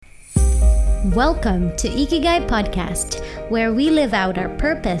Welcome to IKIGAI Podcast, where we live out our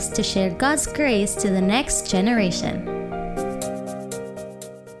purpose to share God's grace to the next generation.